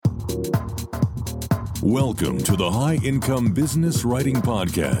Welcome to the High Income Business Writing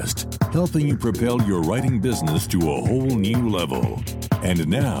Podcast, helping you propel your writing business to a whole new level. And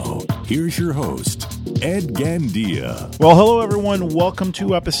now, here's your host, Ed Gandia. Well, hello, everyone. Welcome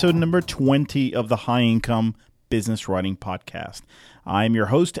to episode number 20 of the High Income Business Writing Podcast. I'm your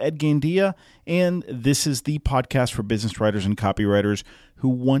host, Ed Gandia, and this is the podcast for business writers and copywriters who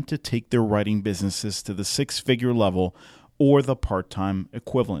want to take their writing businesses to the six-figure level or the part-time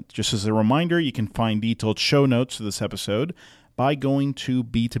equivalent. Just as a reminder, you can find detailed show notes to this episode by going to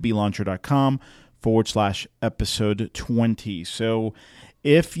b2blauncher.com/episode 20. So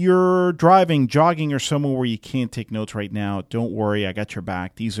if you're driving, jogging, or somewhere where you can't take notes right now, don't worry, I got your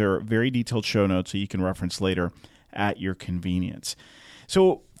back. These are very detailed show notes that you can reference later at your convenience.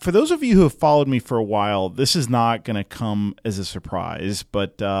 So for those of you who have followed me for a while, this is not going to come as a surprise,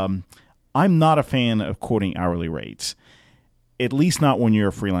 but I'm not a fan of quoting hourly rates. At least not when you're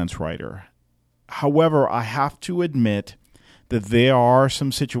a freelance writer. However, I have to admit that there are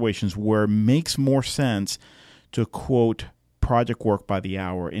some situations where it makes more sense to quote project work by the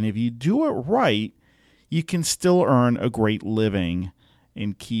hour. And if you do it right, you can still earn a great living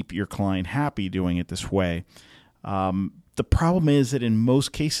and keep your client happy doing it this way. The problem is that in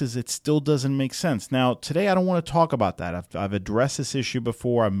most cases, it still doesn't make sense. Now, today I don't want to talk about that. I've addressed this issue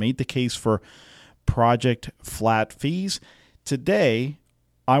before. I've made the case for project flat fees. Today,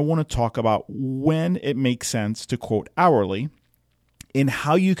 I want to talk about when it makes sense to quote hourly and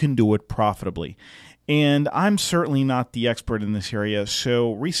how you can do it profitably. And I'm certainly not the expert in this area.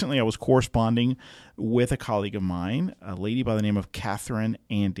 So recently I was corresponding with a colleague of mine, a lady by the name of Catherine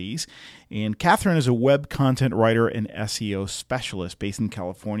Andes. And Catherine is a web content writer and SEO specialist based in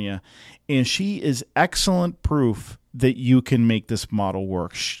California. And she is excellent proof that you can make this model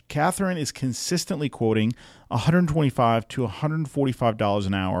work. Catherine is consistently quoting $125 to $145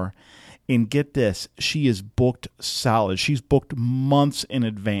 an hour. And get this, she is booked solid. She's booked months in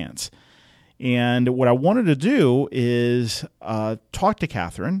advance. And what I wanted to do is talk to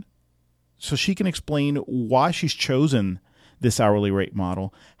Catherine so she can explain why she's chosen this hourly rate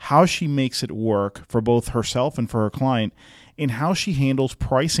model, how she makes it work for both herself and for her client, and how she handles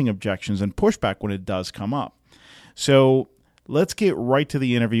pricing objections and pushback when it does come up. So let's get right to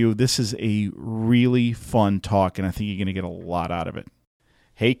the interview. This is a really fun talk, and I think you're going to get a lot out of it.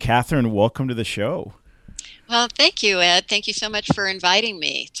 Hey, Catherine, welcome to the show. Well, thank you, Ed. Thank you so much for inviting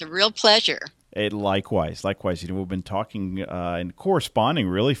me. It's a real pleasure. Likewise. You know, we've been talking and corresponding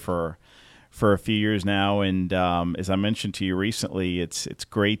really for a few years now, and as I mentioned to you recently, it's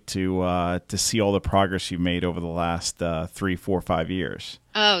great to see all the progress you've made over the last 3, 4, 5 years.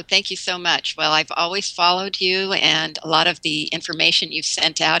 Oh, thank you so much. Well, I've always followed you, and a lot of the information you've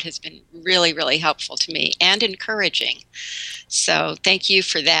sent out has been really, really helpful to me and encouraging. So thank you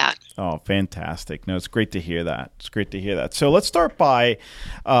for that. Oh, fantastic. No, it's great to hear that. So let's start by,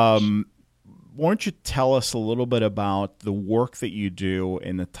 why don't you tell us a little bit about the work that you do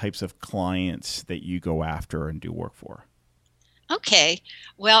and the types of clients that you go after and do work for? Okay.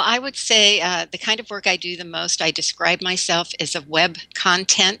 Well, I would say the kind of work I do the most, I describe myself as a web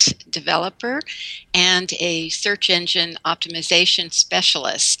content developer and a search engine optimization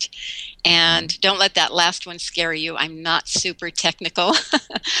specialist. And don't let that last one scare you. I'm not super technical,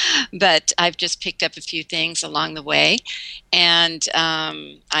 but I've just picked up a few things along the way. And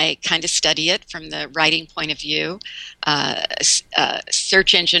I kind of study it from the writing point of view.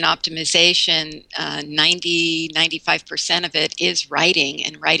 Search engine optimization, 95% of it is writing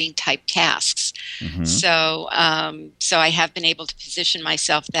and writing type tasks. Mm-hmm. So I have been able to position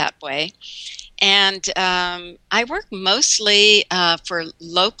myself that way. And I work mostly for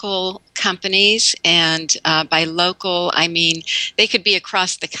local companies, and by local, I mean they could be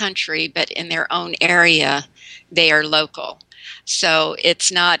across the country, but in their own area, they are local. So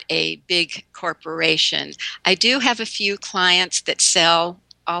it's not a big corporation. I do have a few clients that sell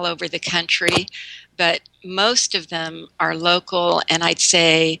all over the country, but most of them are local, and I'd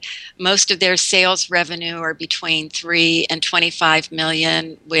say most of their sales revenue are between $3 and $25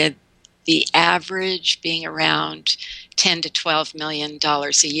 million, with the average being around $10 to $12 million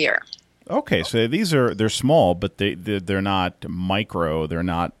a year. Okay, so they're small, but they're not micro. They're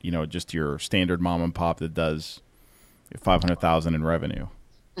not just your standard mom and pop that does $500,000 in revenue.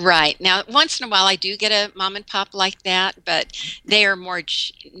 Right. Now, once in a while, I do get a mom and pop like that, but they are more.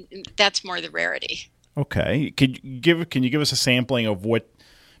 That's more the rarity. Okay. Can you give us a sampling of what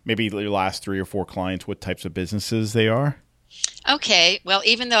maybe your last 3 or 4 clients, what types of businesses they are? Okay, well,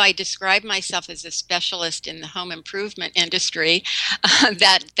 even though I describe myself as a specialist in the home improvement industry,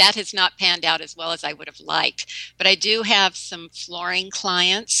 that has not panned out as well as I would have liked. But I do have some flooring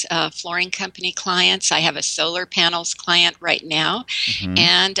clients, flooring company clients. I have a solar panels client right now, Hmm.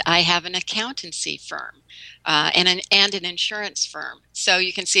 and I have an accountancy firm. And an insurance firm. So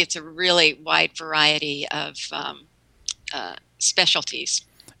you can see it's a really wide variety of specialties.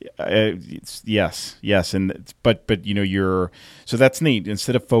 Yes, and but you're so that's neat.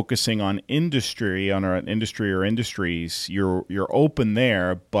 Instead of focusing on industry on an industry or industries, you're open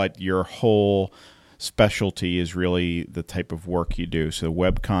there, but your whole specialty is really the type of work you do. So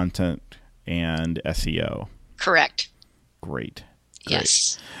web content and SEO. Correct. Great.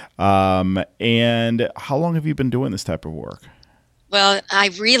 Yes. And how long have you been doing this type of work? Well, I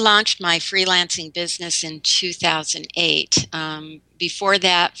relaunched my freelancing business in 2008. Before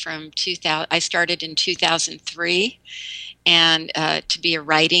that, from 2000, I started in 2003, and to be a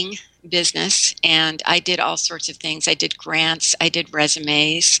writing business, and I did all sorts of things. I did grants, I did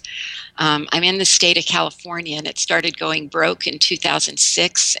resumes. I'm in the state of California, and it started going broke in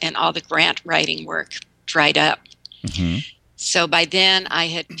 2006, and all the grant writing work dried up. Hmm. So by then, I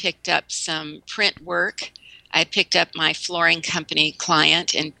had picked up some print work. I picked up my flooring company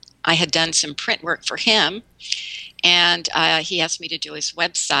client, and I had done some print work for him. And he asked me to do his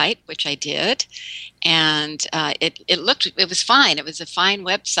website, which I did. And it was fine. It was a fine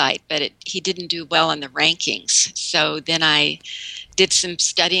website, but he didn't do well in the rankings. So then I did some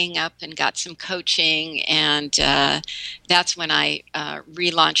studying up and got some coaching. And that's when I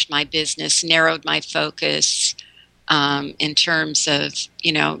relaunched my business, narrowed my focus in terms of,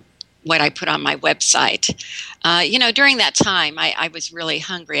 what I put on my website. During that time, I was really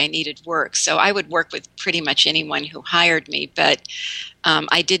hungry. I needed work. So I would work with pretty much anyone who hired me, but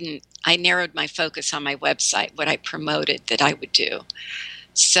I narrowed my focus on my website, what I promoted that I would do.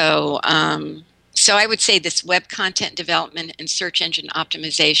 So I would say this web content development and search engine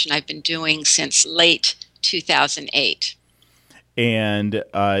optimization I've been doing since late 2008. And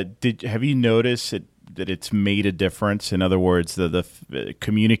have you noticed that it's made a difference? In other words, the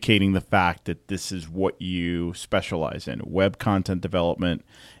communicating the fact that this is what you specialize in, web content development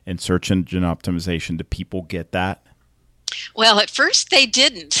and search engine optimization. Do people get that? Well, at first they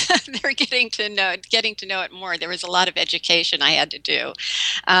didn't. They're getting to know it more. There was a lot of education I had to do.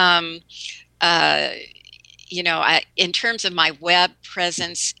 In terms of my web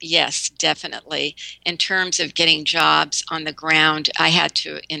presence, yes, definitely. In terms of getting jobs on the ground, I had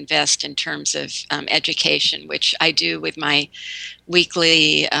to invest in terms of education, which I do with my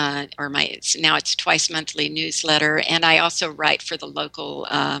weekly now it's twice monthly newsletter, and I also write for the local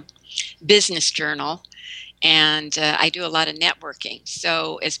business journal. And I do a lot of networking.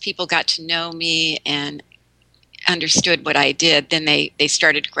 So as people got to know me and understood what I did, then they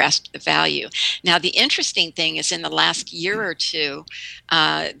started to grasp the value. Now, the interesting thing is in the last year or two,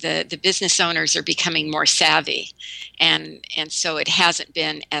 the business owners are becoming more savvy. And so it hasn't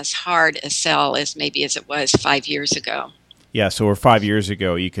been as hard a sell as it was 5 years ago. Yeah, so 5 years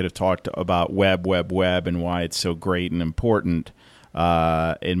ago, you could have talked about web, and why it's so great and important.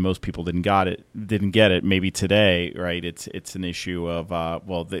 And most people didn't get it. Maybe today, right? It's an issue of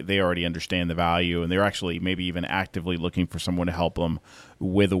they already understand the value, and they're actually maybe even actively looking for someone to help them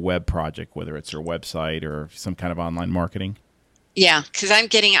with a web project, whether it's their website or some kind of online marketing. Yeah, because I'm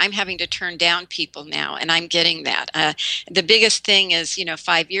having to turn down people now, and I'm getting that. The biggest thing is,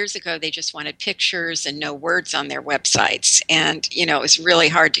 5 years ago, they just wanted pictures and no words on their websites. And, it was really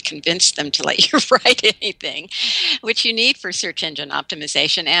hard to convince them to let you write anything, which you need for search engine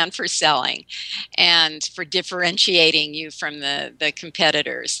optimization and for selling and for differentiating you from the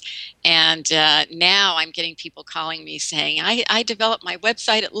competitors. And now I'm getting people calling me saying, I developed my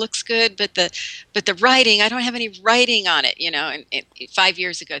website, it looks good, but the writing, I don't have any writing on it, and 5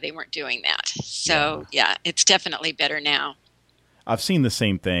 years ago they weren't doing that. So yeah, it's definitely better now. I've seen the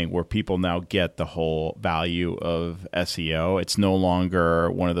same thing where people now get the whole value of SEO. It's no longer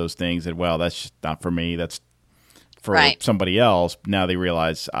one of those things that, well, that's just not for me, that's for somebody else. Now they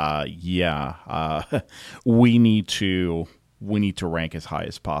realize, we need to rank as high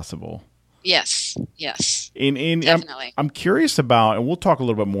as possible. Yes. And definitely. I'm curious about, and we'll talk a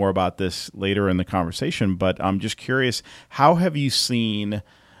little bit more about this later in the conversation, but I'm just curious, how have you seen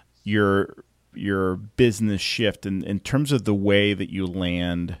your business shift in terms of the way that you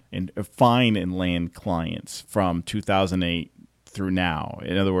land and find and land clients from 2008 through now?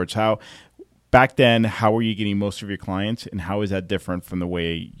 In other words, back then, how were you getting most of your clients, and how is that different from the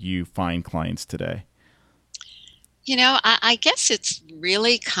way you find clients today? I guess it's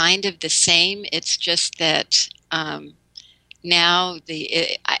really kind of the same. It's just that now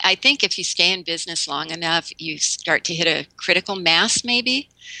I think if you stay in business long enough, you start to hit a critical mass, maybe,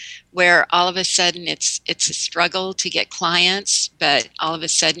 where all of a sudden it's a struggle to get clients, but all of a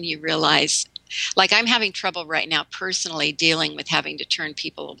sudden you realize, like I'm having trouble right now personally dealing with having to turn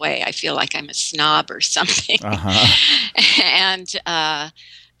people away. I feel like I'm a snob or something. And,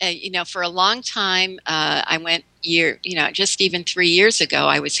 for a long time, I went just even 3 years ago,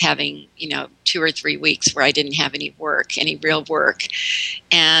 I was having, 2 or 3 weeks where I didn't have any real work,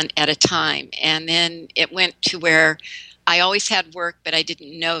 and at a time. And then it went to where I always had work, but I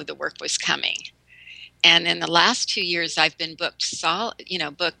didn't know the work was coming. And in the last 2 years, I've been booked.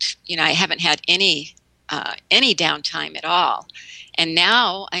 I haven't had any downtime at all. And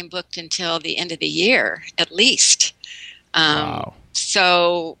now I'm booked until the end of the year, at least. Wow.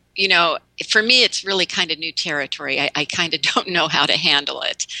 So, for me, it's really kind of new territory. I kind of don't know how to handle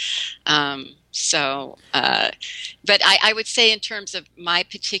it. But I would say in terms of my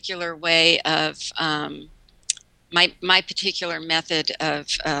particular way of my particular method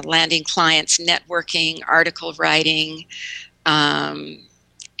of landing clients, networking, article writing,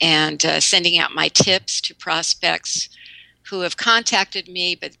 and sending out my tips to prospects who have contacted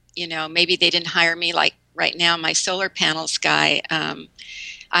me, but maybe they didn't hire me. Like right now, my solar panels guy,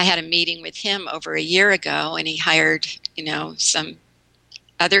 I had a meeting with him over a year ago, and he hired some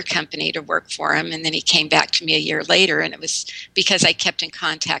other company to work for him, and then he came back to me a year later, and it was because I kept in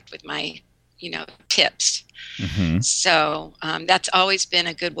contact with my tips. Mm-hmm. So that's always been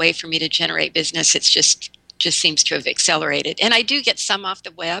a good way for me to generate business. It's just seems to have accelerated. And I do get some off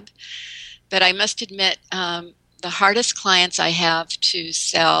the web, but I must admit the hardest clients I have to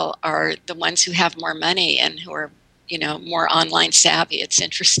sell are the ones who have more money and who are, more online savvy. It's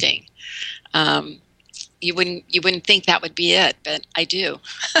interesting. You wouldn't think that would be it, but I do.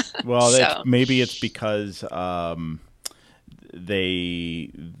 Well, maybe it's because they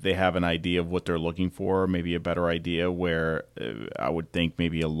have an idea of what they're looking for, maybe a better idea, where I would think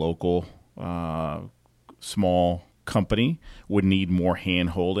maybe a local small company would need more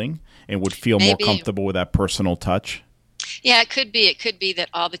hand-holding and would feel more comfortable with that personal touch. Yeah, it could be. It could be that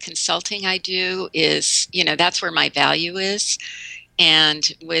all the consulting I do is, that's where my value is.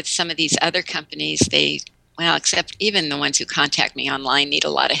 And with some of these other companies, except even the ones who contact me online need a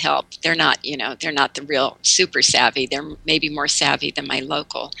lot of help. They're not the real super savvy. They're maybe more savvy than my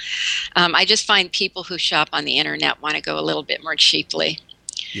local. I just find people who shop on the internet want to go a little bit more cheaply.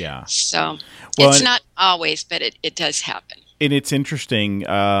 Yeah. So it's not always, but it does happen. And it's interesting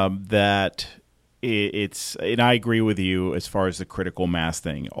that and I agree with you as far as the critical mass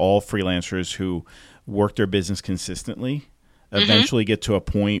thing. All freelancers who work their business consistently eventually get to a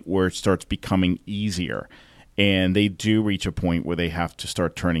point where it starts becoming easier, and they do reach a point where they have to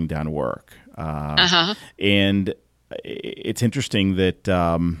start turning down work. And it's interesting that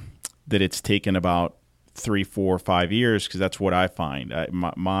that it's taken about 3, 4, 5 years, because that's what I find.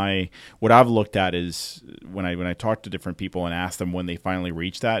 What I've looked at is when I talk to different people and ask them when they finally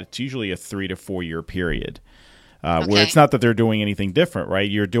reach that, it's usually a 3 to 4 year period. Where it's not that they're doing anything different,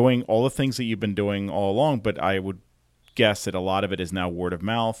 right? You're doing all the things that you've been doing all along, but I would guess that a lot of it is now word of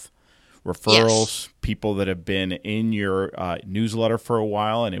mouth, referrals, people that have been in your newsletter for a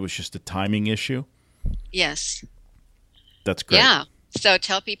while, and it was just a timing issue. Yes. That's great. Yeah. So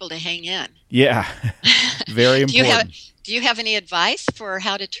tell people to hang in. Yeah. Very important. Do you have any advice for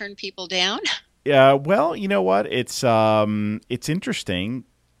how to turn people down? Yeah. Well, you know what? It's interesting.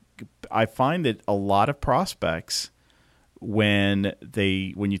 I find that a lot of prospects, when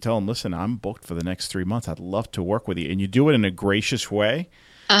you tell them, listen, I'm booked for the next 3 months, I'd love to work with you, and you do it in a gracious way,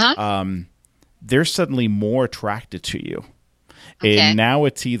 they're suddenly more attracted to you. Okay. And now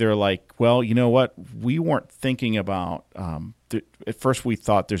it's either like, well, you know what? We weren't thinking about, at first we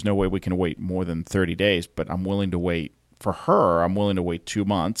thought there's no way we can wait more than 30 days, but I'm willing to wait. For her, I'm willing to wait 2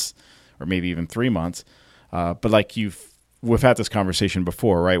 months or maybe even 3 months. But like we've had this conversation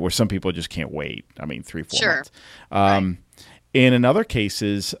before, right? Where some people just can't wait. 3, 4 months. Right. In other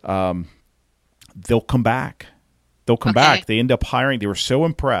cases, they'll come back. They'll come back. They end up hiring. They were so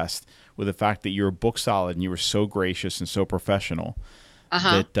impressed with the fact that you were book solid and you were so gracious and so professional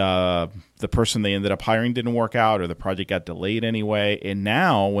that the person they ended up hiring didn't work out, or the project got delayed anyway. And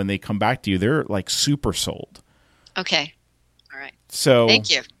now when they come back to you, they're like super sold. Okay. All right. So thank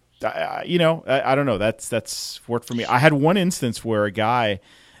you. I don't know. That's worked for me. I had one instance where a guy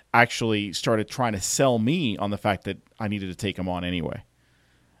actually started trying to sell me on the fact that I needed to take him on anyway.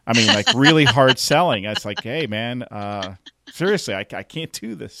 Like really hard selling. It's like, hey man, seriously, I can't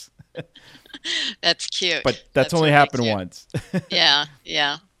do this. That's cute. But that's only happened once. Yeah.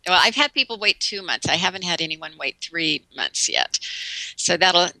 Well, I've had people wait 2 months. I haven't had anyone wait 3 months yet. So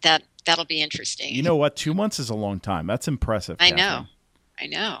that'll be interesting. You know what? 2 months is a long time. That's impressive, I Catherine.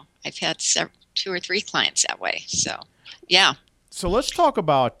 know. I've had 2 or 3 clients that way. So, yeah. So let's talk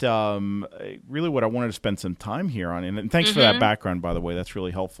about really what I wanted to spend some time here on. And thanks for that background, by the way. That's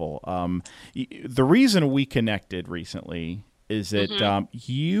really helpful. The reason we connected recently is that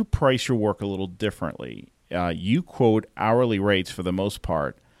you price your work a little differently. You quote hourly rates for the most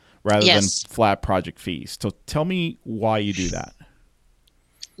part rather than flat project fees. So tell me why you do that.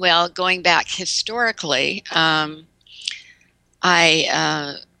 Well, going back historically, I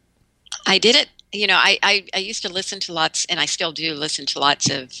did it. I used to listen to lots, and I still do listen to lots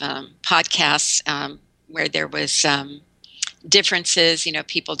of podcasts where there was differences,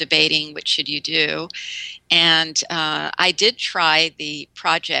 people debating what should you do. And I did try the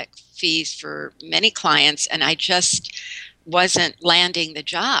project fees for many clients, and I just wasn't landing the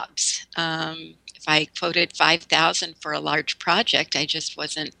jobs. If I quoted $5,000 for a large project, I just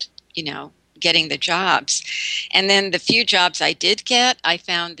wasn't, getting the jobs. And then the few jobs I did get, I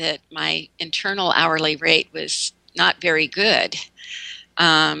found that my internal hourly rate was not very good.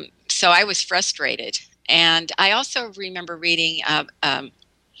 So I was frustrated. And I also remember reading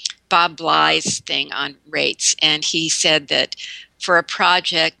Bob Bly's thing on rates, and he said that for a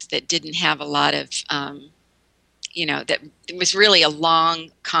project that didn't have a lot of that it was really a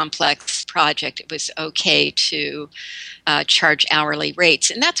long, complex project, it was okay to charge hourly rates.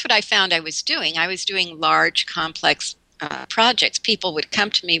 And that's what I found I was doing. I was doing large, complex projects. People would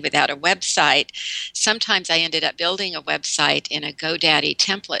come to me without a website. Sometimes I ended up building a website in a GoDaddy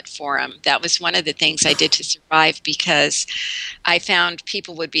template for them. That was one of the things I did to survive, because I found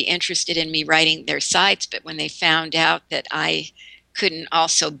people would be interested in me writing their sites, but when they found out that I couldn't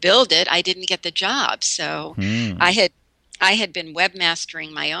also build it, I didn't get the job. So I had been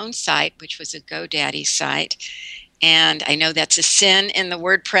webmastering my own site, which was a GoDaddy site. And I know that's a sin in the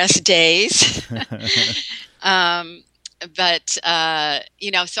WordPress days. But so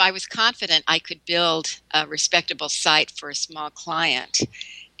I was confident I could build a respectable site for a small client.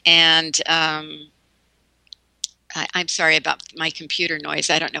 And I'm sorry about my computer noise.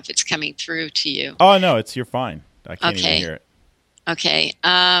 I don't know if it's coming through to you. Oh, no, you're fine. I can't even hear it. Okay.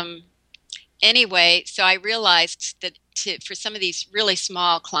 Anyway, so I realized that for some of these really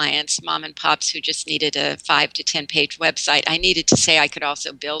small clients, mom and pops who just needed a 5 to 10 page website, I needed to say I could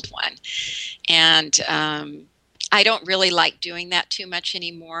also build one. And I don't really like doing that too much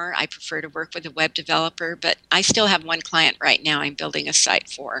anymore. I prefer to work with a web developer, but I still have one client right now I'm building a site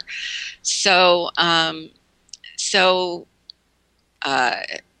for.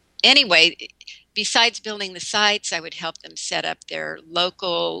 Anyway, besides building the sites, I would help them set up their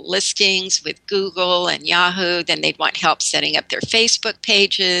local listings with Google and Yahoo. Then they'd want help setting up their Facebook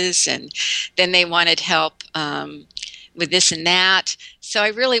pages, and then they wanted help with this and that. So I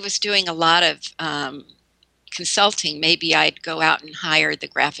really was doing a lot of consulting. Maybe I'd go out and hire the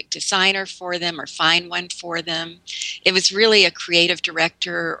graphic designer for them or find one for them. It was really a creative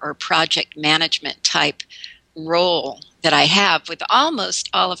director or project management type role that I have with almost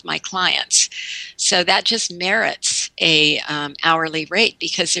all of my clients. So that just merits a hourly rate,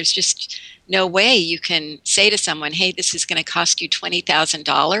 because there's just no way you can say to someone, hey, this is going to cost you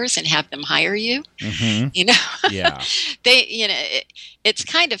 $20,000 and have them hire you. Yeah. It's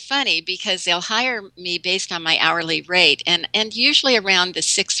kind of funny, because they'll hire me based on my hourly rate, and usually around the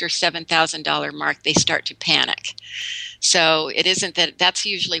 $6,000 or $7,000 mark they start to panic. So it isn't that's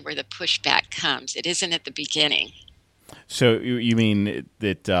usually where the pushback comes. It isn't at the beginning. So you mean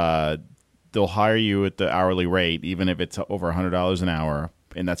that they'll hire you at the hourly rate, even if it's over $100 an hour,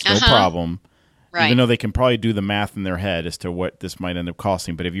 and that's no problem, right? Even though they can probably do the math in their head as to what this might end up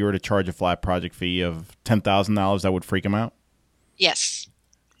costing. But if you were to charge a flat project fee of $10,000, that would freak them out? Yes.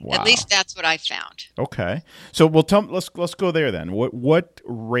 Wow. At least that's what I found. Okay. So let's go there then. What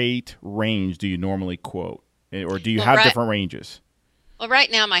rate range do you normally quote? Or do you have different ranges? Well,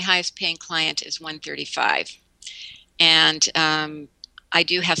 right now my highest paying client is $135. And I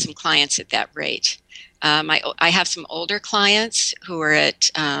do have some clients at that rate. I have some older clients who are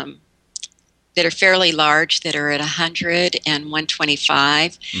at that are fairly large, that are at $100 and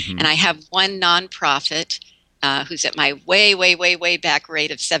 $125, and I have one nonprofit who's at my way back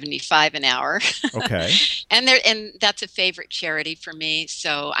rate of $75 an hour. Okay, and that's a favorite charity for me,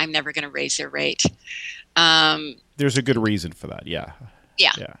 so I'm never going to raise their rate. There's a good reason for that. Yeah.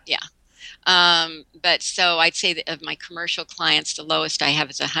 But so I'd say that of my commercial clients, the lowest I have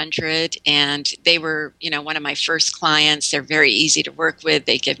is 100, and they were, one of my first clients. They're very easy to work with.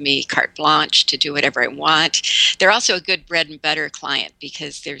 They give me carte blanche to do whatever I want. They're also a good bread and butter client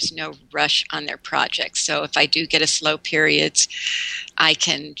because there's no rush on their projects. So if I do get a slow period, I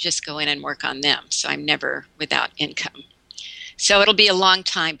can just go in and work on them. So I'm never without income. So it'll be a long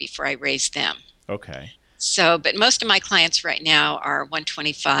time before I raise them. Okay. So, but most of my clients right now are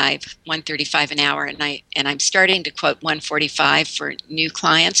 125, 135 an hour, and I'm starting to quote 145 for new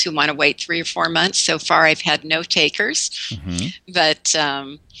clients who want to wait 3 or 4 months. So far, I've had no takers, but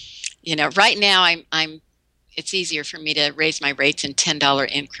right now it's easier for me to raise my rates in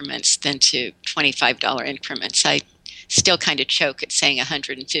 $10 increments than to $25 increments. I still kind of choke at saying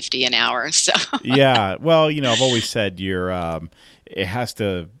 150 an hour. So yeah, well, I've always said you have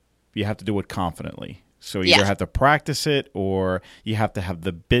to do it confidently. So you either have to practice it, or you have to have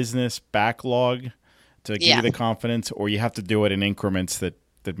the business backlog to give you the confidence, or you have to do it in increments that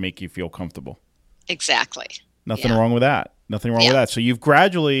make you feel comfortable. Exactly. Nothing wrong with that. Nothing wrong with that. So you've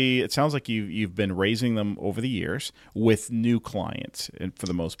gradually, it sounds like you've been raising them over the years with new clients, for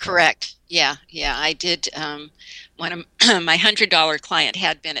the most part. Correct. Yeah. I did. One of my $100 client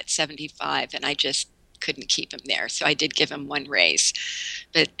had been at 75, and I just couldn't keep him there. So I did give him one raise,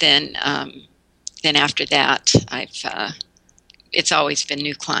 but then after that, it's always been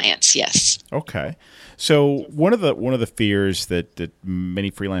new clients. Yes. Okay. So one of the fears that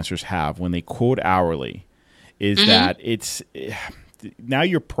many freelancers have when they quote hourly is that it's now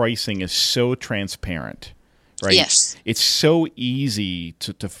your pricing is so transparent, right? Yes. It's so easy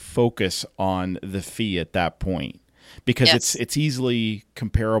to focus on the fee at that point because it's easily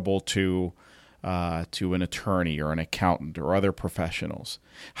comparable to an attorney or an accountant or other professionals.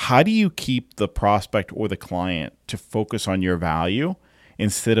 How do you keep the prospect or the client to focus on your value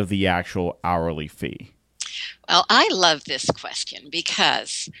instead of the actual hourly fee? Well, I love this question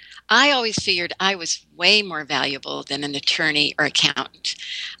because I always figured I was way more valuable than an attorney or accountant.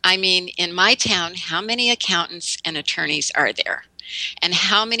 I mean, in my town, how many accountants and attorneys are there? And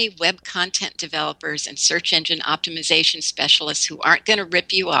how many web content developers and search engine optimization specialists who aren't going to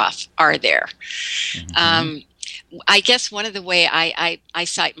rip you off are there? I guess one of the way I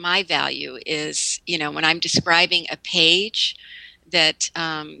cite my value is, when I'm describing a page that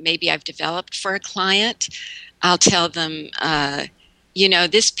maybe I've developed for a client, I'll tell them,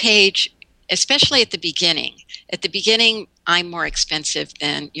 this page, especially at the beginning, I'm more expensive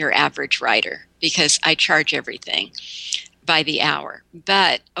than your average writer because I charge everything by the hour.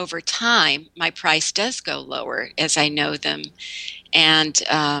 But over time, my price does go lower as I know them. And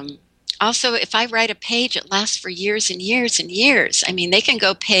also, if I write a page, it lasts for years and years and years. I mean, they can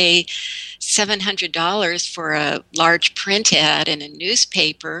go pay $700 for a large print ad in a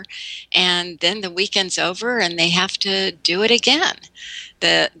newspaper, and then the weekend's over and they have to do it again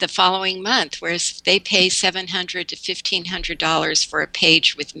the following month. Whereas if they pay $700 to $1,500 for a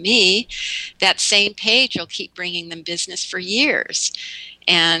page with me, that same page will keep bringing them business for years.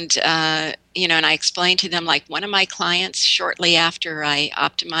 And, and I explained to them, like one of my clients, shortly after I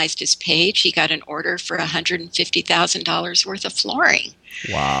optimized his page, he got an order for $150,000 worth of flooring.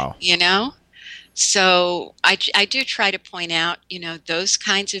 Wow. So I do try to point out, those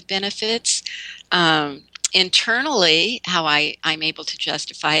kinds of benefits. Internally, how I'm able to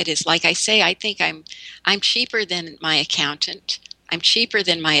justify it is, like I say, I think I'm cheaper than my accountant. I'm cheaper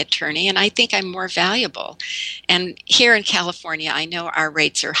than my attorney, and I think I'm more valuable. And here in California, I know our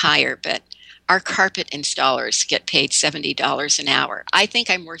rates are higher, but our carpet installers get paid $70 an hour. I think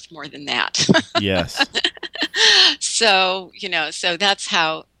I'm worth more than that. Yes. So that's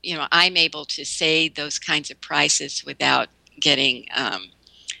how, I'm able to say those kinds of prices without getting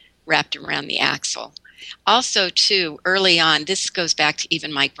wrapped around the axle. Also, too, early on, this goes back to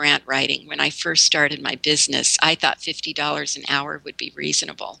even my grant writing. When I first started my business, I thought $50 an hour would be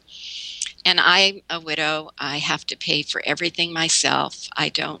reasonable. And I'm a widow. I have to pay for everything myself. I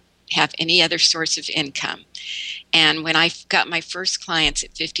don't have any other source of income. And when I got my first clients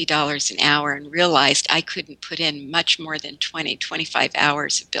at $50 an hour and realized I couldn't put in much more than 25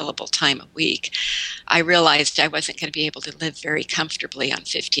 hours of billable time a week, I realized I wasn't going to be able to live very comfortably on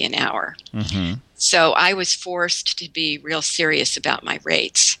 $50 an hour. So I was forced to be real serious about my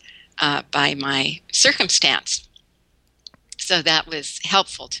rates by my circumstance. So that was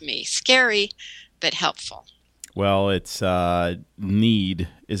helpful to me. Scary, but helpful. Well, it's need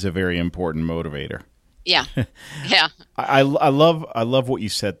is a very important motivator. Yeah, yeah. I love what you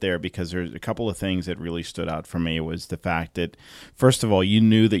said there, because there's a couple of things that really stood out for me. Was the fact that, first of all, you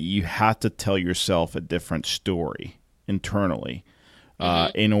knew that you had to tell yourself a different story internally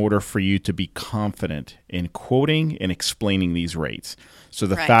in order for you to be confident in quoting and explaining these rates. So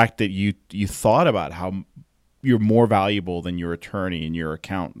the Right. fact that you thought about how you're more valuable than your attorney and your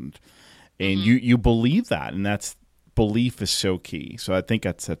accountant, and you believe that, and that's belief is so key. So I think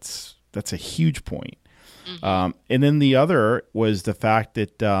that's a huge point. And then the other was the fact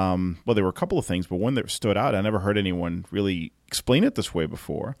that, well, there were a couple of things, but one that stood out, I never heard anyone really explain it this way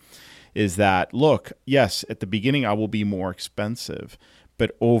before, is that, look, yes, at the beginning I will be more expensive,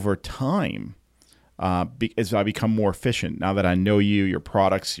 but over time, as I become more efficient, now that I know you, your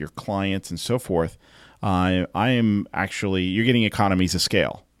products, your clients, and so forth, I am actually, you're getting economies of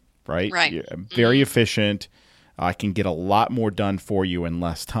scale, right? Right. I'm very efficient. I can get a lot more done for you in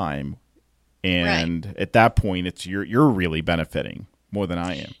less time. And at that point, it's you're really benefiting more than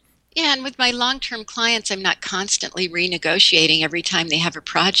I am. Yeah, and with my long-term clients, I'm not constantly renegotiating every time they have a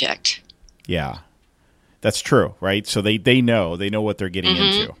project. Yeah, that's true, right? So they know what they're getting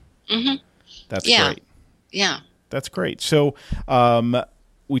into. That's great. Yeah. That's great. So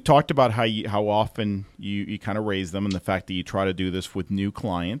we talked about how often you kind of raise them, and the fact that you try to do this with new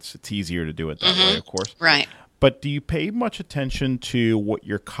clients. It's easier to do it that way, of course. Right. But do you pay much attention to what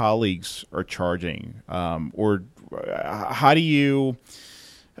your colleagues are charging, or how do you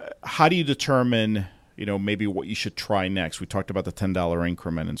determine, maybe what you should try next? We talked about the $10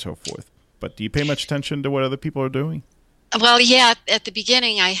 increment and so forth. But do you pay much attention to what other people are doing? Well, yeah. At the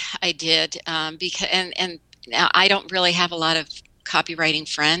beginning, I did because and now I don't really have a lot of copywriting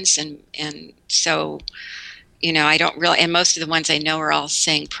friends, and so. I don't really, and most of the ones I know are all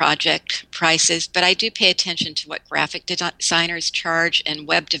saying project prices, but I do pay attention to what graphic designers charge and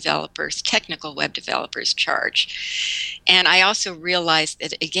technical web developers charge. And I also realized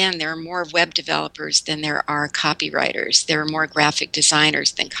that, again, there are more web developers than there are copywriters. There are more graphic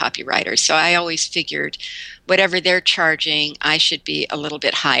designers than copywriters. So I always figured whatever they're charging, I should be a little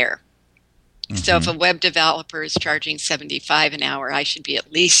bit higher. So if a web developer is charging $75 an hour, I should be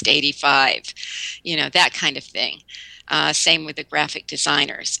at least $85, that kind of thing. Same with the graphic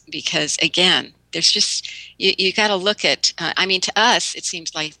designers, because again, there's just, you got to look at, to us, it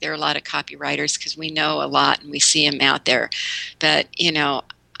seems like there are a lot of copywriters because we know a lot and we see them out there. But,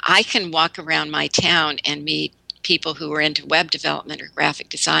 I can walk around my town and meet people who are into web development or graphic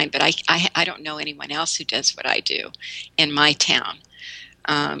design, but I don't know anyone else who does what I do in my town.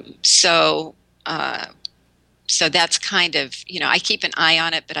 So that's kind of, I keep an eye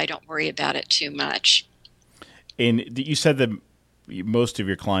on it, but I don't worry about it too much. And you said that most of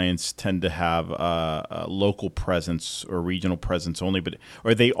your clients tend to have a local presence or regional presence only, but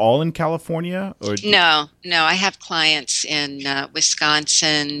are they all in California? Or No, I have clients in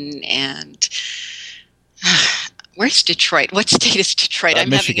Wisconsin and where's Detroit? What state is Detroit?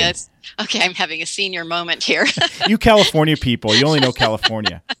 Michigan. I'm having a senior moment here. You California people, you only know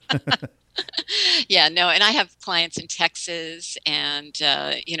California. Yeah, no, and I have clients in Texas and,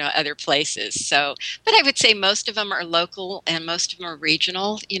 other places. So, but I would say most of them are local and most of them are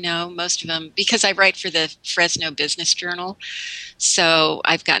regional, most of them, because I write for the Fresno Business Journal. So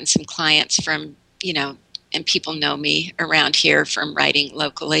I've gotten some clients from, and people know me around here from writing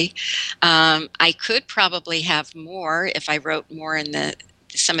locally. I could probably have more if I wrote more in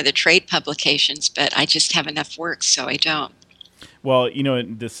some of the trade publications, but I just have enough work, so I don't. Well,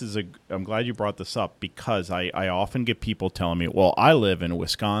 I'm glad you brought this up because I often get people telling me, well, I live in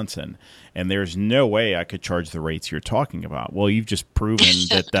Wisconsin and there's no way I could charge the rates you're talking about. Well, you've just proven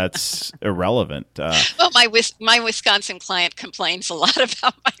that that's irrelevant. Well, my Wisconsin client complains a lot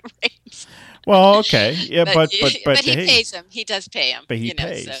about my rates. Well, okay. Yeah, but he pays him. He does pay him. But he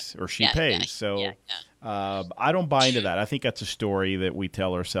pays or she pays. So I don't buy into that. I think that's a story that we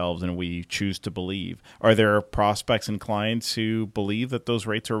tell ourselves and we choose to believe. Are there prospects and clients who believe that those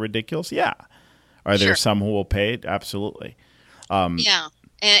rates are ridiculous? Yeah. Are there some who will pay it? Absolutely. Yeah.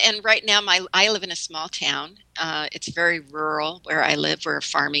 And right now, I live in a small town. It's very rural where I live. We're a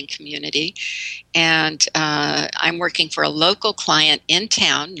farming community. And I'm working for a local client in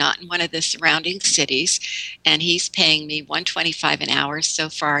town, not in one of the surrounding cities. And he's paying me $125 an hour. So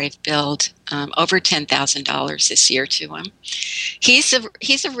far, I've billed over $10,000 this year to him. He's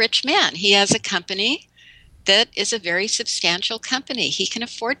a rich man. He has a company that is a very substantial company. He can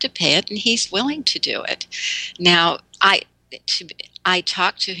afford to pay it, and he's willing to do it. Now, I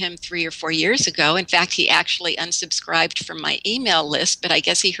talked to him 3 or 4 years ago. In fact, he actually unsubscribed from my email list, but I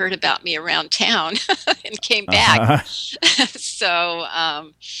guess he heard about me around town and came back. So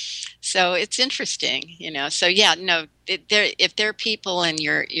it's interesting, So yeah, no, if there are people in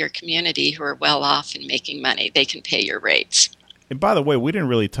your community who are well off and making money, they can pay your rates. And by the way, we didn't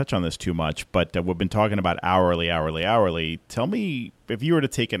really touch on this too much, but we've been talking about hourly. Tell me, if you were to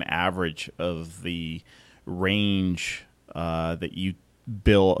take an average of the range that you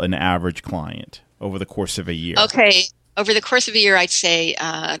bill an average client over the course of a year. Okay. Over the course of a year, I'd say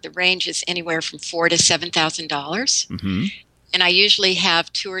the range is anywhere from $4,000 to $7,000. Mm-hmm. And I usually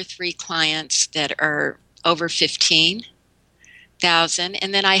have 2 or 3 clients that are over 15,000,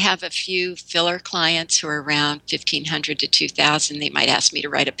 and then I have a few filler clients who are around 1,500 to 2,000. They might ask me to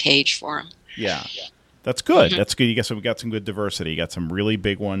write a page for them. Yeah, that's good. Mm-hmm. That's good. You got some good diversity. You got some really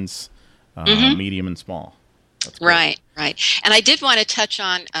big ones, medium and small. That's good. Right. And I did want to touch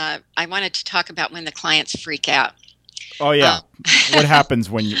on. I wanted to talk about when the clients freak out. Oh yeah, what happens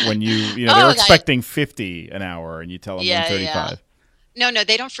when you they're expecting 50 an hour and you tell them 135? No,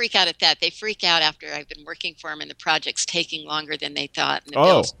 they don't freak out at that. They freak out after I've been working for them and the project's taking longer than they thought and the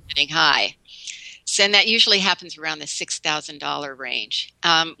bill's getting high. So, and that usually happens around the $6,000 range.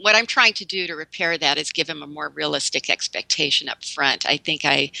 What I'm trying to do to repair that is give them a more realistic expectation up front. I think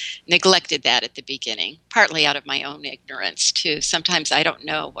I neglected that at the beginning, partly out of my own ignorance, too. Sometimes I don't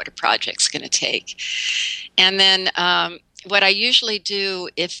know what a project's going to take. And then what I usually do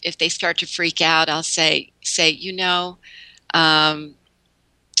if they start to freak out, I'll say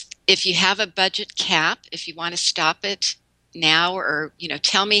if you have a budget cap, if you want to stop it now, or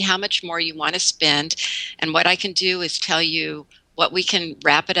tell me how much more you want to spend, and what I can do is tell you what we can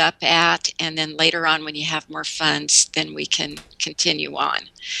wrap it up at, and then later on when you have more funds, then we can continue on.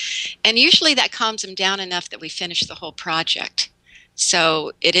 And usually that calms them down enough that we finish the whole project,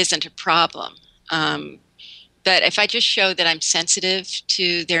 so it isn't a problem. But if I just show that I'm sensitive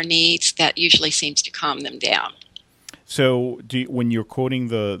to their needs, that usually seems to calm them down. So when you're quoting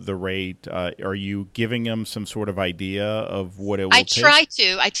the rate, are you giving them some sort of idea of what it will take? I try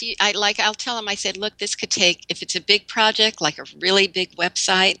to. I'll tell them, I said, look, this could take, if it's a big project, like a really big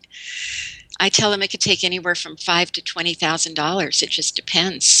website, I tell them it could take anywhere from $5,000 to $20,000. It just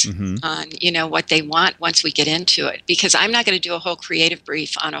depends on, what they want once we get into it. Because I'm not going to do a whole creative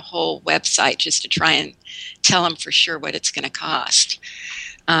brief on a whole website just to try and tell them for sure what it's going to cost.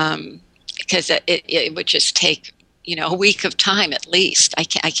 Because it would just take a week of time at least. I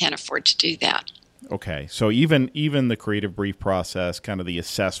can't afford to do that. Okay, so even the creative brief process, kind of the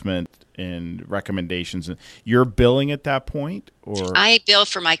assessment and recommendations, you're billing at that point, or I bill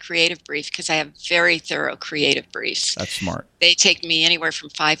for my creative brief because I have very thorough creative briefs. That's smart. They take me anywhere from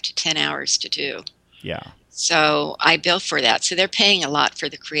 5 to 10 hours to do. Yeah. So I bill for that. So they're paying a lot for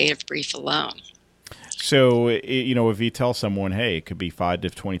the creative brief alone. So, if you tell someone, hey, it could be $5,000 to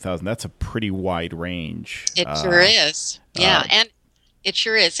 $20,000, that's a pretty wide range. It sure is. Yeah, and it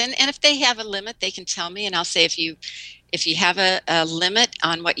sure is. And if they have a limit, they can tell me, and I'll say, if you have a limit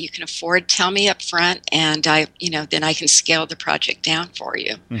on what you can afford, tell me up front, and then I can scale the project down for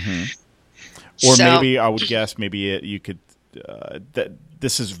you. Mm-hmm. Or maybe I would guess you could. That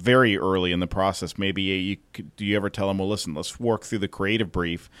this is very early in the process. Maybe do you ever tell them, well, listen, let's work through the creative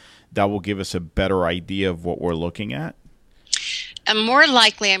brief. That will give us a better idea of what we're looking at? I'm more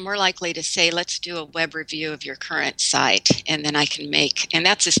likely to say, let's do a web review of your current site, and then I can make, and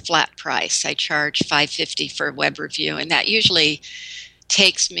that's a flat price. I charge $550 for a web review, and that usually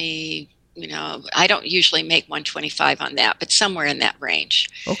takes me, I don't usually make $125 on that, but somewhere in that range.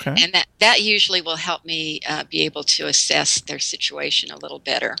 Okay. And that usually will help me be able to assess their situation a little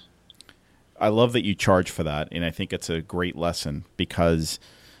better. I love that you charge for that, and I think it's a great lesson because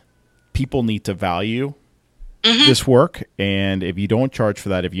people need to value this work, and if you don't charge for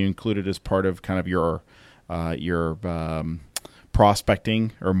that, if you include it as part of kind of your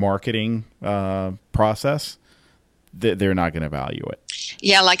prospecting or marketing process, they're not going to value it.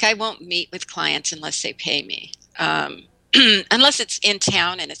 Yeah, like I won't meet with clients unless they pay me. Unless it's in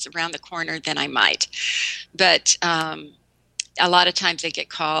town and it's around the corner, then I might. But a lot of times they get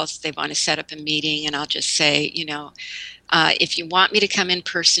calls, they want to set up a meeting, and I'll just say, if you want me to come in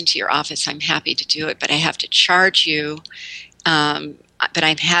person to your office, I'm happy to do it, but I have to charge you. But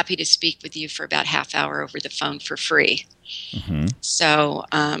I'm happy to speak with you for about half hour over the phone for free. Mm-hmm. So,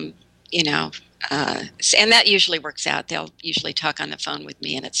 and that usually works out. They'll usually talk on the phone with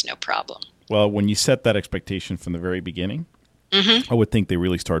me, and it's no problem. Well, when you set that expectation from the very beginning, I would think they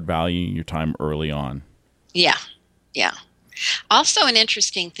really start valuing your time early on. Yeah. Also, an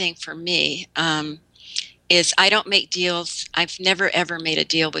interesting thing for me is I don't make deals. I've never, ever made a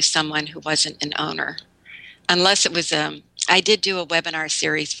deal with someone who wasn't an owner. Unless it was, I did do a webinar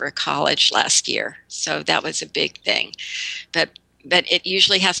series for a college last year, so that was a big thing. But but it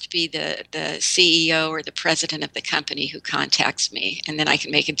usually has to be the CEO or the president of the company who contacts me, and then I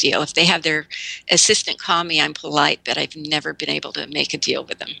can make a deal. If they have their assistant call me, I'm polite, but I've never been able to make a deal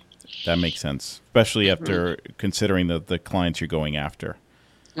with them. That makes sense, especially after considering the clients you're going after.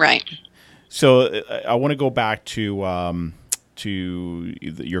 Right. So I want to go back to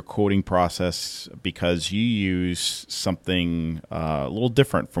your quoting process, because you use something a little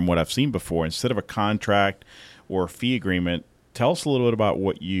different from what I've seen before. Instead of a contract or a fee agreement, tell us a little bit about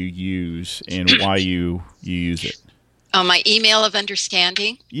what you use and why you use it. Oh, my email of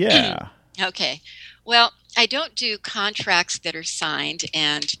understanding? Yeah. Okay. Well, I don't do contracts that are signed,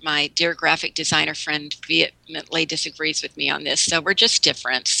 and my dear graphic designer friend vehemently disagrees with me on this, so we're just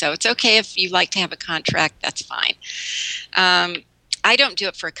different. So it's okay if you like to have a contract, that's fine. I don't do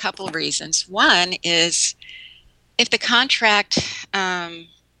it for a couple of reasons. One is if the contract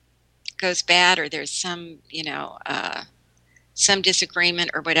goes bad, or there's some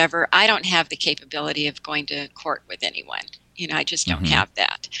disagreement or whatever, I don't have the capability of going to court with anyone. I just don't have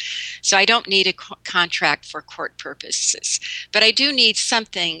that. So I don't need a contract for court purposes. But I do need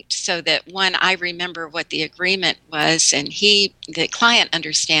something so that, one, I remember what the agreement was, and the client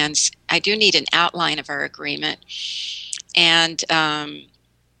understands. I do need an outline of our agreement. And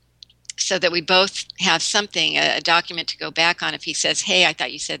so that we both have something, a document to go back on. If he says, hey, I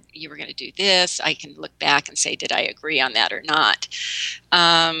thought you said you were going to do this, I can look back and say, did I agree on that or not?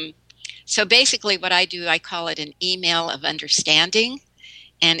 So basically what I do, I call it an email of understanding.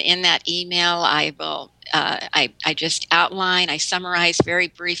 And in that email, I will, I just outline, I summarize very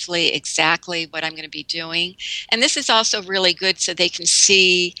briefly exactly what I'm going to be doing. And this is also really good so they can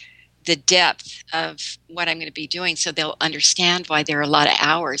see the depth of what I'm going to be doing, so they'll understand why there are a lot of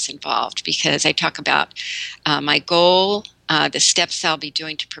hours involved, because I talk about my goal, the steps I'll be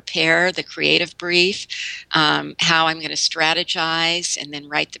doing to prepare the creative brief, how I'm going to strategize and then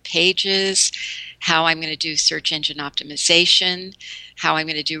write the pages, how I'm going to do search engine optimization, how I'm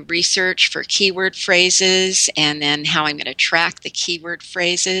going to do research for keyword phrases, and then how I'm going to track the keyword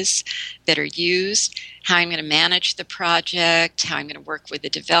phrases that are used, how I'm going to manage the project, how I'm going to work with the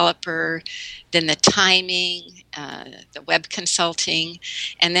developer, then the timing, the web consulting,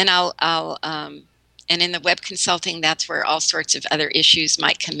 and then and in the web consulting, that's where all sorts of other issues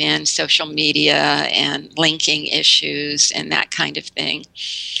might come in, social media and linking issues and that kind of thing.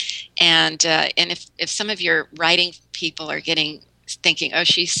 And if some of your writing people are thinking, oh,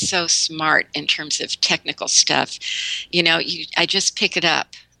 she's so smart in terms of technical stuff, I just pick it up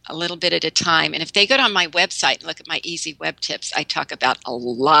a little bit at a time. And if they go on my website and look at my easy web tips, I talk about a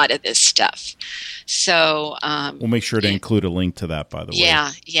lot of this stuff. So we'll make sure to include a link to that, by the way.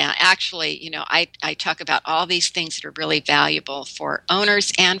 Yeah. Actually, I talk about all these things that are really valuable for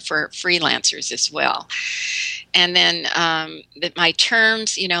owners and for freelancers as well. And then my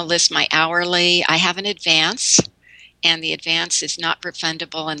terms, list my hourly. I have an advance, and the advance is not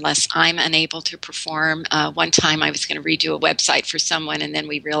refundable unless I'm unable to perform. One time I was going to redo a website for someone, and then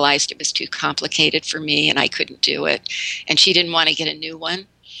we realized it was too complicated for me and I couldn't do it. And she didn't want to get a new one.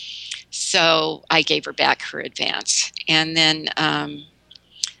 So I gave her back her advance. And then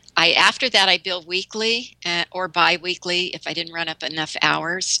after that, I bill weekly or bi-weekly if I didn't run up enough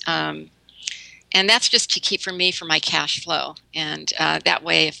hours. And that's just to keep for my cash flow. And that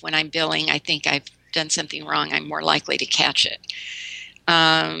way, when I'm billing, I think I've done something wrong, I'm more likely to catch it.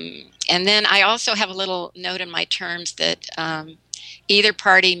 And then I also have a little note in my terms that either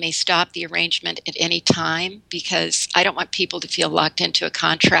party may stop the arrangement at any time, because I don't want people to feel locked into a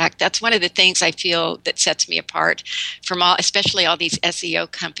contract. That's one of the things I feel that sets me apart from especially all these SEO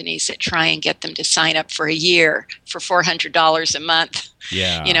companies that try and get them to sign up for a year for $400 a month.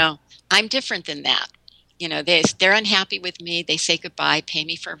 Yeah. I'm different than that. They're unhappy with me. They say goodbye, pay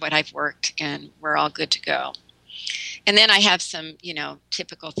me for what I've worked, and we're all good to go. And then I have some,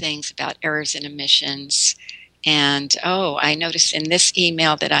 typical things about errors and omissions. And, I noticed in this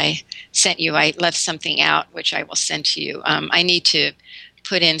email that I sent you, I left something out, which I will send to you. I need to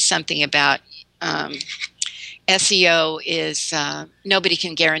put in something about SEO is nobody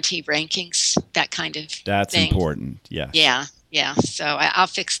can guarantee rankings, that kind of That's thing. Important, yes. Yeah. So I'll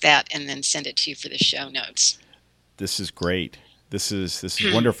fix that and then send it to you for the show notes. This is great. This is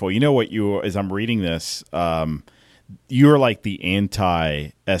wonderful. You know what? As I'm reading this, you're like the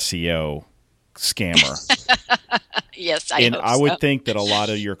anti-SEO scammer. Yes, I would think that a lot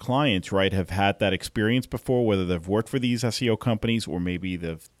of your clients, right, have had that experience before, whether they've worked for these SEO companies or maybe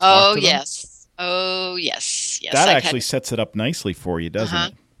they've talked to them. Oh, yes. That actually sets it up nicely for you, doesn't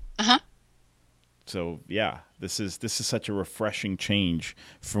it? Uh-huh. So, yeah, this is such a refreshing change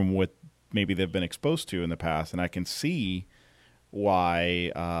from what maybe they've been exposed to in the past. And I can see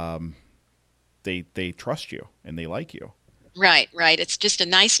why they trust you and they like you. Right, right. It's just a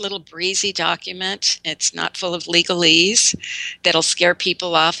nice little breezy document. It's not full of legalese that'll scare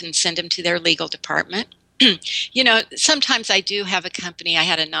people off and send them to their legal department. Sometimes I do have a company. I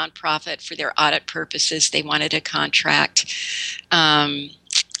had a nonprofit for their audit purposes. They wanted a contract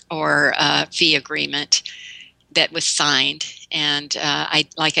or a fee agreement that was signed. And I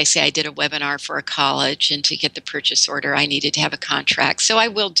did a webinar for a college, and to get the purchase order, I needed to have a contract. So I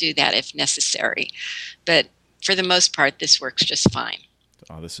will do that if necessary. But for the most part, this works just fine.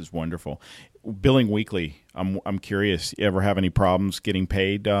 Oh, this is wonderful. Billing weekly. I'm curious. You ever have any problems getting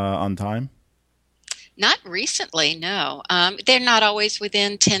paid on time? Not recently, no. They're not always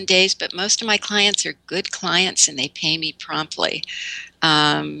within 10 days, but most of my clients are good clients and they pay me promptly.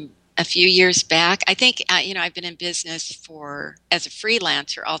 A few years back, I think, I've been in business as a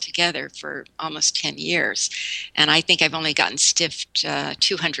freelancer altogether for almost 10 years. And I think I've only gotten stiffed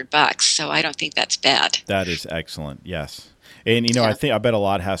 $200. So I don't think that's bad. That is excellent. Yes. And, I bet a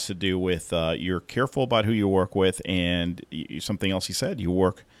lot has to do with you're careful about who you work with, and something else you said, you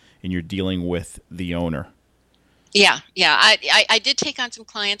work and you're dealing with the owner. Yeah. I did take on some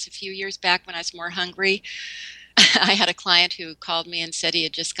clients a few years back when I was more hungry. I had a client who called me and said he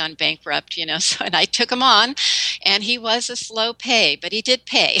had just gone bankrupt, and I took him on, and he was a slow pay, but he did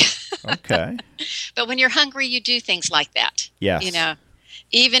pay. Okay. But when you're hungry, you do things like that. Yes.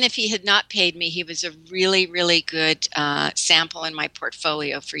 Even if he had not paid me, he was a really, really good sample in my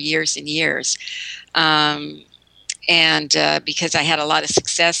portfolio for years and years. And because I had a lot of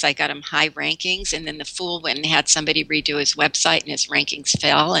success, I got him high rankings. And then the fool went and had somebody redo his website, and his rankings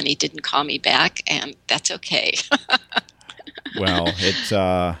fell, and he didn't call me back. And that's okay. Well, it's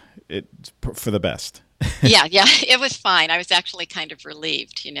for the best. Yeah, it was fine. I was actually kind of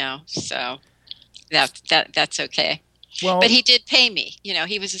relieved, So that's okay. Well, but he did pay me.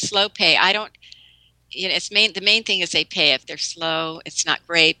 He was a slow pay. I don't. The main thing is they pay. If they're slow, it's not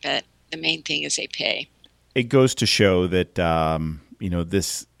great, but the main thing is they pay. It goes to show that,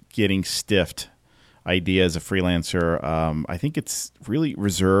 this getting stiffed idea as a freelancer, I think it's really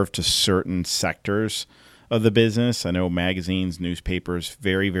reserved to certain sectors of the business. I know magazines, newspapers,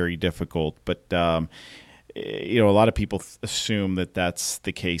 very, very difficult. But, a lot of people assume that that's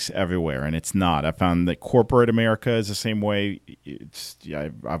the case everywhere, and it's not. I found that corporate America is the same way.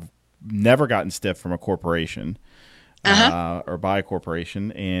 I've never gotten stiff from a corporation. Or by a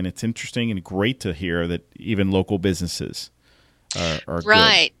corporation, and it's interesting and great to hear that even local businesses are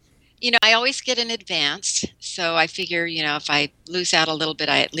right. Good. I always get an advance, so I figure, if I lose out a little bit,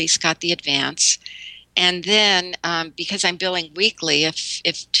 I at least got the advance. And then, because I'm billing weekly,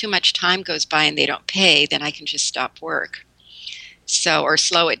 if too much time goes by and they don't pay, then I can just stop work. Or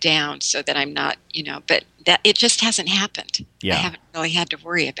slow it down so that I'm not, but that it just hasn't happened. Yeah. I haven't really had to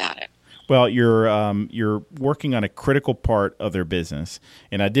worry about it. Well, you're working on a critical part of their business,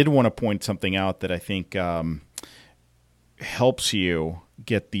 and I did want to point something out that I think helps you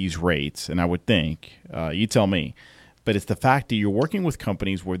get these rates, and I would think, you tell me, but it's the fact that you're working with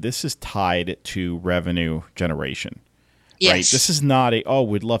companies where this is tied to revenue generation. Yes. Right? This is not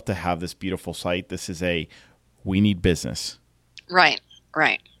we'd love to have this beautiful site. This is we need business. Right.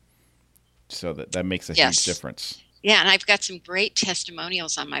 So that makes a huge difference. Yeah, and I've got some great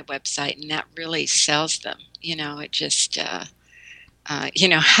testimonials on my website, and that really sells them. It just, I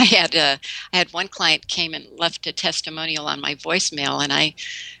had one client came and left a testimonial on my voicemail, and I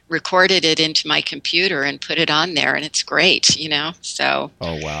recorded it into my computer and put it on there, and it's great, So.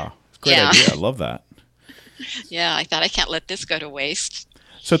 Oh wow, it's a great idea. I love that. Yeah, I thought I can't let this go to waste.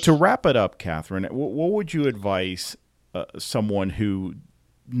 So to wrap it up, Catherine, what would you advise someone who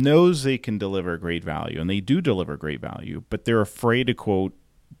knows they can deliver great value, and they do deliver great value, but they're afraid to quote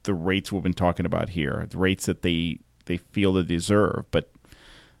the rates we've been talking about here, the rates that they feel they deserve, but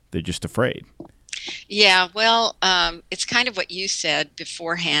they're just afraid? Yeah, well, it's kind of what you said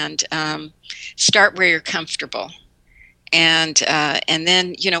beforehand. Start where you're comfortable, and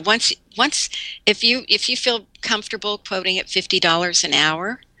then once if you feel comfortable quoting at $50 an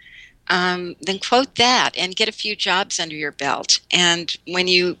hour. Then quote that and get a few jobs under your belt. And when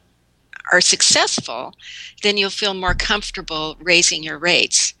you are successful, then you'll feel more comfortable raising your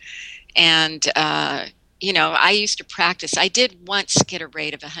rates. And, I used to practice. I did once get a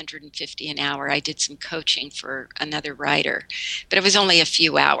rate of $150 an hour. I did some coaching for another writer, but it was only a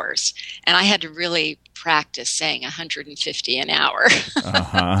few hours. And I had to really practice saying $150 an hour.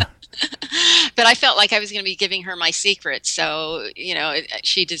 Uh-huh. But I felt like I was going to be giving her my secret, so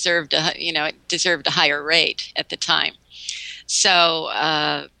she deserved a higher rate at the time.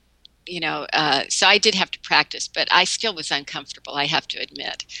 So so I did have to practice, but I still was uncomfortable, I have to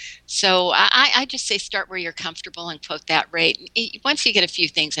admit. So I just say start where you're comfortable and quote that rate. Once you get a few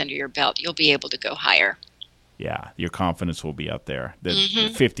things under your belt, you'll be able to go higher. Yeah, your confidence will be up there.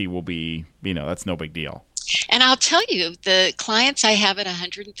 The 50 will be, that's no big deal. And I'll tell you, the clients I have at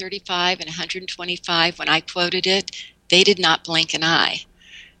 135 and 125, when I quoted it, they did not blink an eye.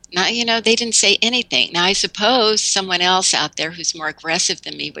 Now, they didn't say anything. Now, I suppose someone else out there who's more aggressive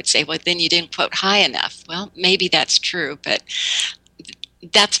than me would say, well, then you didn't quote high enough. Well, maybe that's true, but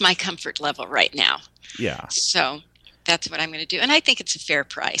that's my comfort level right now. Yeah. So that's what I'm going to do. And I think it's a fair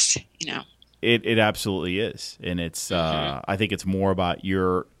price, It absolutely is. And it's, I think it's more about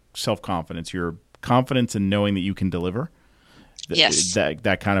your self-confidence, your confidence in knowing that you can deliver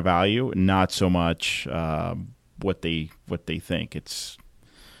that kind of value, not so much what they think. It's,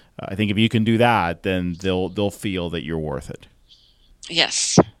 I think if you can do that, then they'll feel that you're worth it.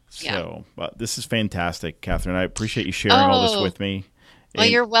 Yes. So, this is fantastic, Catherine. I appreciate you sharing all this with me. Well,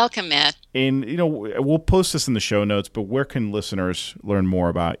 you're welcome, Matt. And we'll post this in the show notes. But where can listeners learn more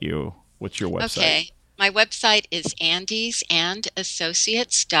about you? What's your website? Okay. My website is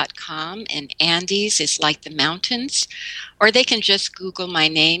andesandassociates.com, and Andes is like the mountains. Or they can just Google my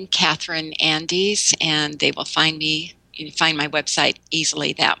name, Catherine Andes, and they will find me. You can find my website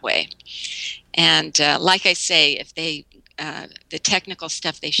easily that way. And like I say, if the technical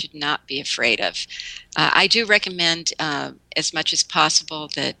stuff they should not be afraid of. I do recommend as much as possible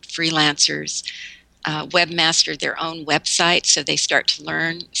that freelancers webmaster their own website so they start to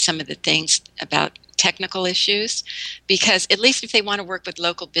learn some of the things about technical issues, because at least if they want to work with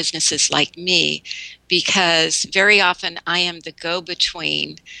local businesses like me, because very often I am the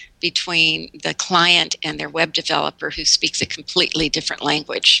go-between between the client and their web developer who speaks a completely different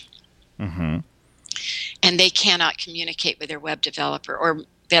language. Mm-hmm. And they cannot communicate with their web developer, or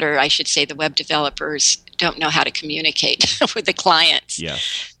better, I should say the web developers don't know how to communicate with the clients.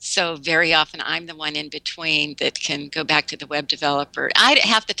 Yes. So very often I'm the one in between that can go back to the web developer.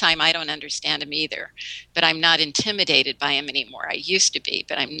 Half the time I don't understand them either, but I'm not intimidated by them anymore. I used to be,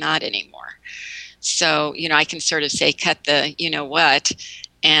 but I'm not anymore. So, I can sort of say, cut the what,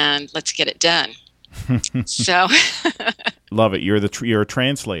 and let's get it done. So. Love it. You're a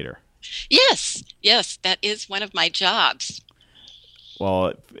translator. Yes, that is one of my jobs.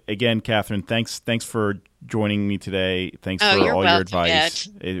 Well, again, Catherine, thanks for joining me today. Thanks for all welcome, your advice.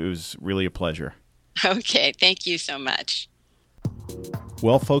 Ed. It was really a pleasure. Okay, thank you so much.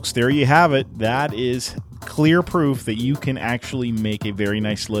 Well, folks, there you have it. That is clear proof that you can actually make a very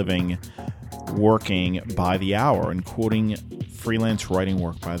nice living working by the hour and quoting freelance writing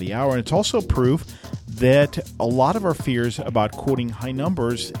work by the hour. And it's also proof that a lot of our fears about quoting high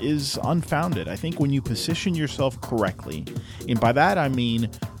numbers is unfounded. I think when you position yourself correctly, and by that I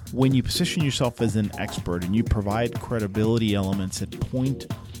mean when you position yourself as an expert and you provide credibility elements that point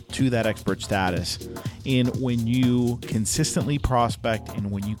to that expert status, and when you consistently prospect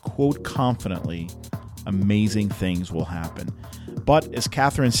and when you quote confidently, amazing things will happen. But as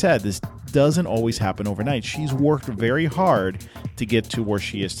Catherine said, this doesn't always happen overnight. She's worked very hard to get to where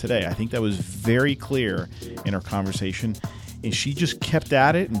she is today. I think that was very clear in our conversation. And she just kept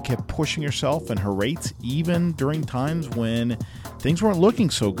at it and kept pushing herself and her rates, even during times when things weren't looking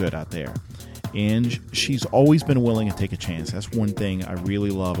so good out there. And she's always been willing to take a chance. That's one thing I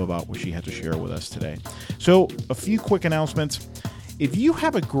really love about what she had to share with us today. So a few quick announcements. If you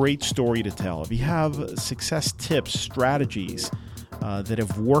have a great story to tell, if you have success tips, strategies that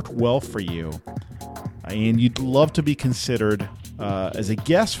have worked well for you, and you'd love to be considered as a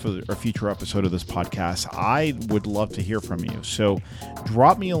guest for a future episode of this podcast, I would love to hear from you. So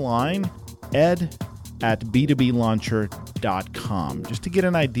drop me a line, ed@b2blauncher.com, just to get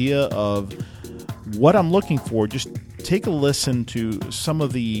an idea of what I'm looking for. Just take a listen to some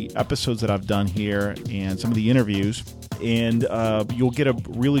of the episodes that I've done here and some of the interviews, and you'll get a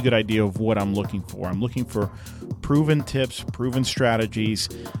really good idea of what I'm looking for. I'm looking for proven tips, proven strategies,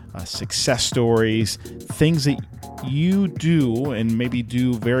 success stories, things that you do and maybe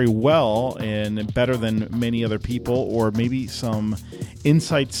do very well and better than many other people, or maybe some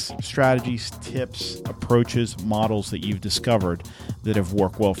insights, strategies, tips, approaches, models that you've discovered that have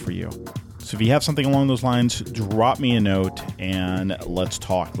worked well for you. So if you have something along those lines, drop me a note and let's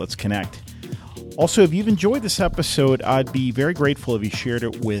talk, let's connect. Also, if you've enjoyed this episode, I'd be very grateful if you shared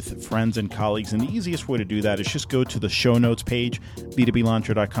it with friends and colleagues. And the easiest way to do that is just go to the show notes page,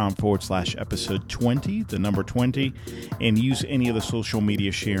 b2blauncher.com/episode 20, the number 20, and use any of the social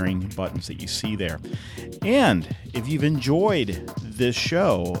media sharing buttons that you see there. And if you've enjoyed this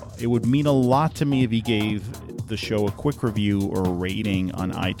show, it would mean a lot to me if you gave the show a quick review or a rating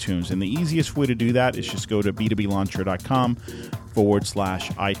on iTunes. And the easiest way to do that is just go to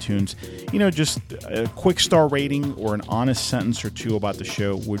b2blauncher.com/iTunes. Just a quick star rating or an honest sentence or two about the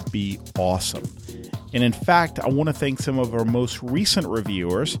show would be awesome. And in fact, I want to thank some of our most recent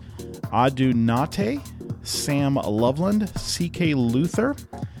reviewers, Adu Nate, Sam Loveland, CK Luther,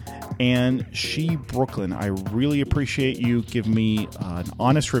 and She Brooklyn. I really appreciate you giving me an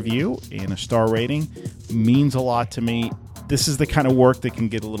honest review and a star rating. It means a lot to me. This is the kind of work that can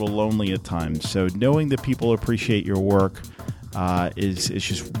get a little lonely at times. So knowing that people appreciate your work is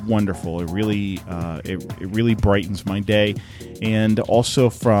just wonderful. It really brightens my day. And also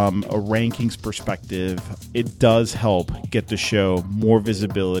from a rankings perspective, it does help get the show more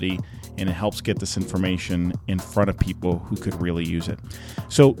visibility, and it helps get this information in front of people who could really use it.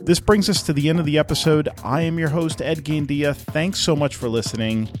 So this brings us to the end of the episode. I am your host, Ed Gandia. Thanks so much for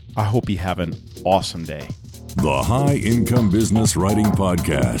listening. I hope you have an awesome day. The High Income Business Writing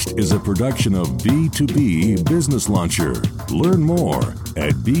Podcast is a production of B2B Business Launcher. Learn more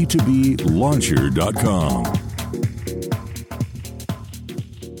at b2blauncher.com.